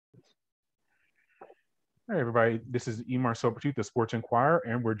Hey everybody, this is Emar Sopertooth, the Sports Inquirer,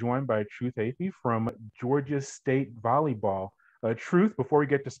 and we're joined by Truth Hafey from Georgia State Volleyball. Truth, before we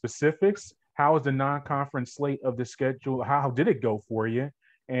get to specifics, how was the non-conference slate of the schedule? How did it go for you?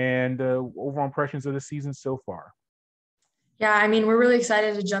 And overall impressions of the season so far? Yeah, I mean, we're really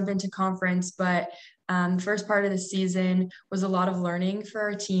excited to jump into conference, but the first part of the season was a lot of learning for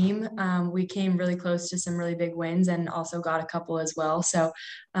our team. We came really close to some really big wins and also got a couple as well. So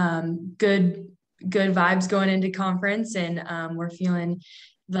good vibes going into conference, and we're feeling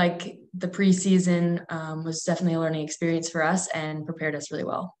like the preseason was definitely a learning experience for us and prepared us really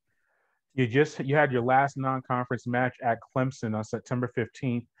well. You had your last non-conference match at Clemson on September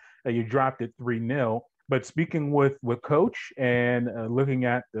 15th. You dropped it 3-0. But speaking with coach and looking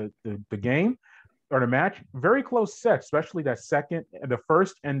at the game, or the match, very close set, especially that second, the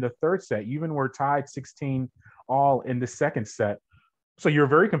first and the third set. You even were tied 16 all in the second set. So you're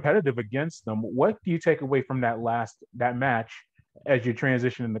very competitive against them. What do you take away from that match as you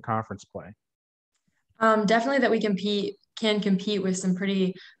transition into conference play? Definitely that we can compete with some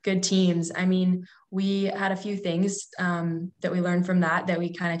pretty good teams. I mean, we had a few things that we learned from that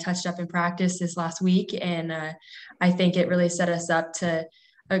we kind of touched up in practice this last week, and I think it really set us up to.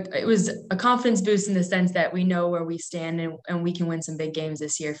 It was a confidence boost in the sense that we know where we stand and we can win some big games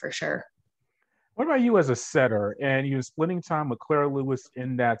this year for sure. What about you as a setter? And you're splitting time with Claire Lewis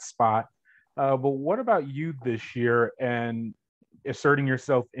in that spot. But what about you this year and asserting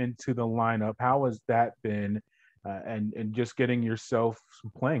yourself into the lineup? How has that been? And just getting yourself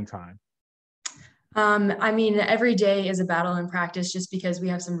some playing time. I mean, every day is a battle in practice just because we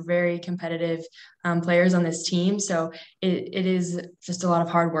have some very competitive players on this team. So it is just a lot of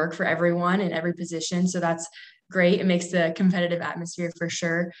hard work for everyone in every position. So that's great. It makes the competitive atmosphere for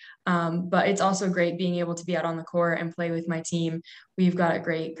sure. But it's also great being able to be out on the court and play with my team. We've got a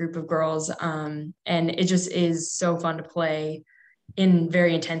great group of girls, and it just is so fun to play in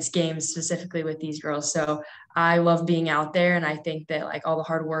very intense games, specifically with these girls. So I love being out there, and I think that like all the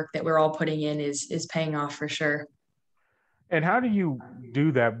hard work that we're all putting in is paying off for sure. And how do you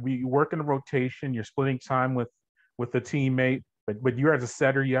do that? You work in a rotation. You're splitting time with a teammate, but you're as a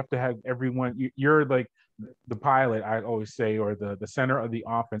setter. You have to have everyone. You're like the pilot, I always say, or the center of the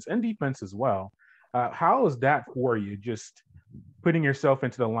offense and defense as well. How is that for you? Just putting yourself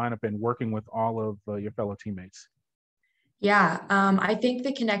into the lineup and working with all of your fellow teammates. Yeah, I think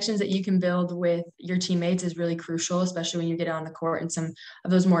the connections that you can build with your teammates is really crucial, especially when you get on the court in some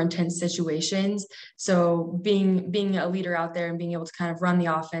of those more intense situations. So being a leader out there and being able to kind of run the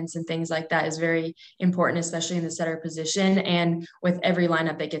offense and things like that is very important, especially in the setter position and with every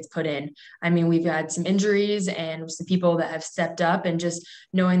lineup that gets put in. I mean, we've had some injuries and some people that have stepped up, and just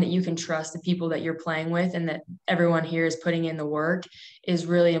knowing that you can trust the people that you're playing with and that everyone here is putting in the work is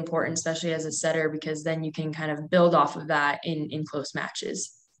really important, especially as a setter, because then you can kind of build off of that in close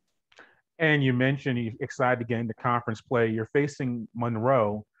matches. And you mentioned you're excited to get into conference play. You're facing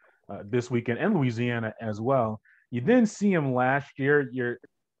Monroe this weekend and Louisiana as well. You didn't see him last year. You're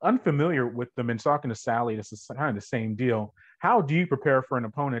unfamiliar with them. And talking to Sally, this is kind of the same deal. How do you prepare for an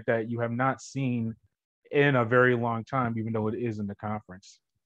opponent that you have not seen in a very long time, even though it is in the conference?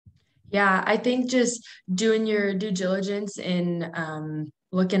 Yeah, I think just doing your due diligence in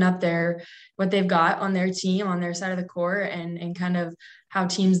looking up what they've got on their team on their side of the court, and kind of how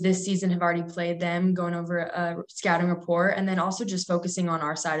teams this season have already played them, going over a scouting report, and then also just focusing on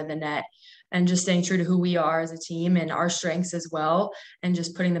our side of the net and just staying true to who we are as a team and our strengths as well, and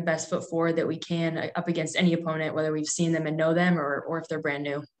just putting the best foot forward that we can up against any opponent, whether we've seen them and know them or if they're brand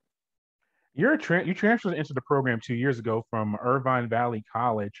new. You transferred into the program 2 years ago from Irvine Valley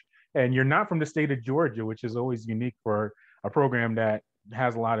College, and you're not from the state of Georgia, which is always unique for a program that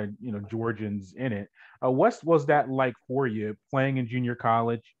has a lot of Georgians in it. What was that like for you playing in junior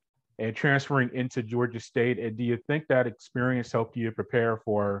college and transferring into Georgia State? And do you think that experience helped you prepare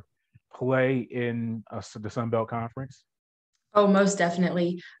for play in the Sun Belt Conference? Oh, most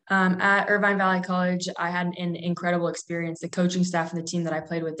definitely. At Irvine Valley College, I had an incredible experience. The coaching staff and the team that I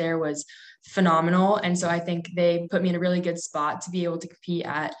played with there was phenomenal. And so I think they put me in a really good spot to be able to compete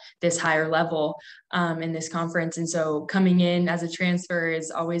at this higher level in this conference. And so coming in as a transfer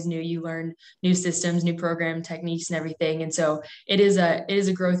is always new. You learn new systems, new program techniques and everything. And so it is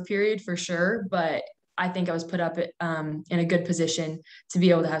a growth period for sure, but I think I was put up in a good position to be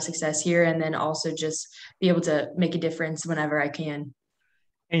able to have success here, and then also just be able to make a difference whenever I can.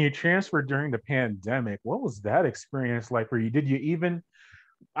 And you transferred during the pandemic. What was that experience like for you? Did you even,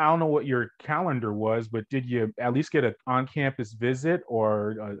 I don't know what your calendar was, but did you at least get an on-campus visit,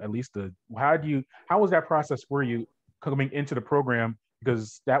 or at least how was that process for you coming into the program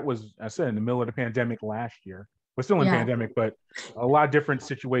because that was, I said, in the middle of the pandemic last year. We're still in Yeah. pandemic, but a lot different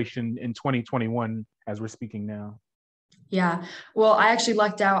situation in 2021 as we're speaking now. Yeah. Well, I actually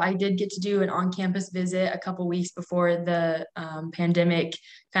lucked out. I did get to do an on-campus visit a couple weeks before the pandemic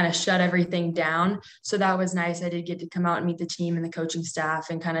kind of shut everything down. So that was nice. I did get to come out and meet the team and the coaching staff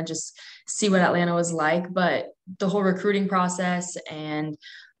and kind of just see what Atlanta was like. But the whole recruiting process and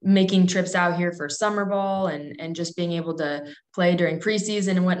making trips out here for summer ball and just being able to play during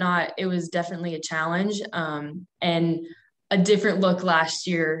preseason and whatnot, it was definitely a challenge. And a different look last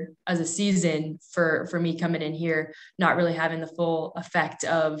year as a season for me coming in here, not really having the full effect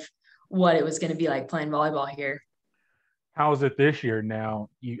of what it was going to be like playing volleyball here. How is it this year now?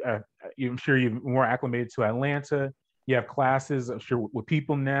 I'm sure you're more acclimated to Atlanta. You have classes, I'm sure, with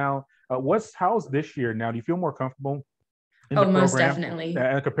people now. How's this year now? Do you feel more comfortable in the Oh, most program definitely.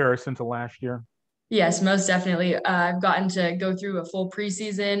 in comparison to last year? Yes, most definitely. I've gotten to go through a full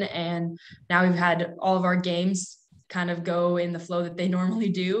preseason, and now we've had all of our games kind of go in the flow that they normally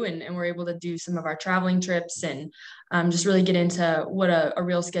do. And we're able to do some of our traveling trips and just really get into what a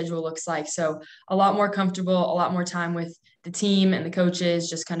real schedule looks like. So a lot more comfortable, a lot more time with the team and the coaches,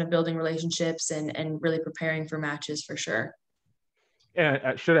 just kind of building relationships and really preparing for matches for sure. And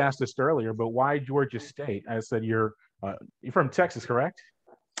I should have asked this earlier, but why Georgia State? I said you're from Texas, correct?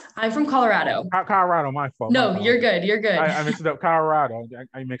 I'm from Colorado. Colorado, my fault. My No, you're apologies. good. You're good. I mixed it up. Colorado,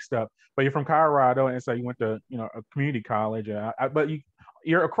 I mixed up. But you're from Colorado, and so you went to a community college. But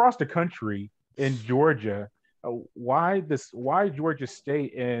you're across the country in Georgia. Why Georgia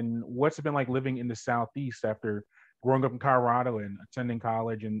State, and what's it been like living in the Southeast after growing up in Colorado and attending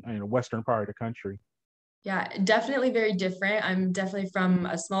college in the western part of the country? Yeah, definitely very different. I'm definitely from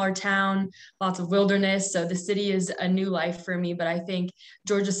a smaller town, lots of wilderness. So the city is a new life for me. But I think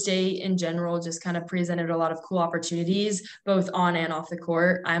Georgia State in general just kind of presented a lot of cool opportunities, both on and off the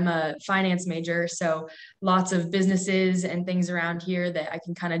court. I'm a finance major, so lots of businesses and things around here that I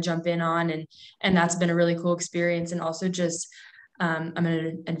can kind of jump in on. And that's been a really cool experience. And also just I'm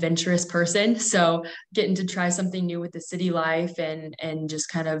an adventurous person. So getting to try something new with the city life and just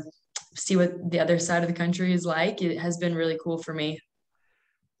kind of see what the other side of the country is like. It has been really cool for me.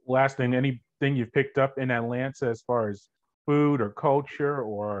 Last thing, anything you've picked up in Atlanta as far as food or culture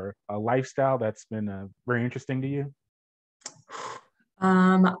or a lifestyle that's been very interesting to you?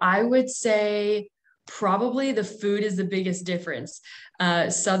 I would say probably the food is the biggest difference.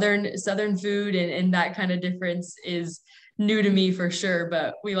 Southern food and that kind of difference is new to me for sure,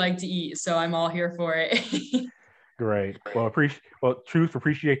 but we like to eat, so I'm all here for it. Great. Truth,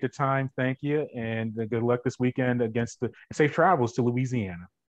 appreciate the time. Thank you, and good luck this weekend against the safe travels to Louisiana.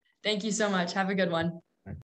 Thank you so much. Have a good one.